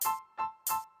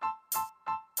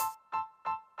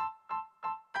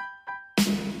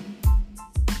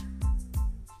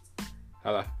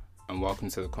and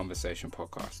welcome to the Conversation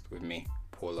Podcast with me,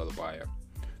 Paul Olabayo.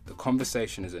 The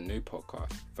Conversation is a new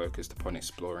podcast focused upon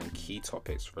exploring key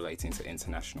topics relating to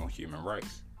international human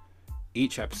rights.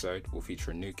 Each episode will feature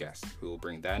a new guest who will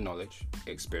bring their knowledge,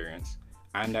 experience,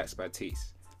 and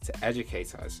expertise to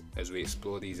educate us as we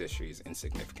explore these issues in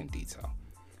significant detail.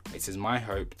 It is my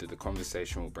hope that the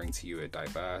conversation will bring to you a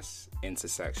diverse,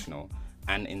 intersectional,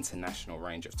 and international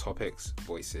range of topics,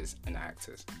 voices, and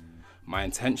actors. My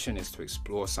intention is to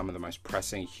explore some of the most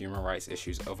pressing human rights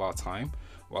issues of our time,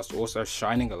 whilst also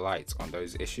shining a light on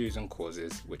those issues and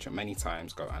causes which at many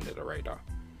times go under the radar.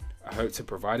 I hope to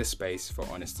provide a space for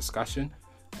honest discussion,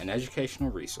 an educational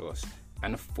resource,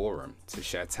 and a forum to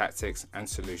share tactics and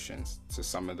solutions to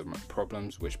some of the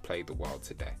problems which plague the world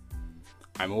today.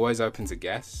 I'm always open to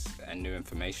guests and new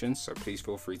information, so please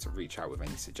feel free to reach out with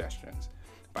any suggestions.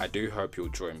 But I do hope you'll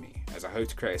join me, as I hope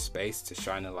to create a space to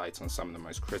shine a light on some of the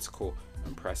most critical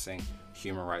and pressing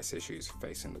human rights issues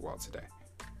facing the world today.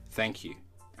 Thank you,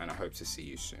 and I hope to see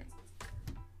you soon.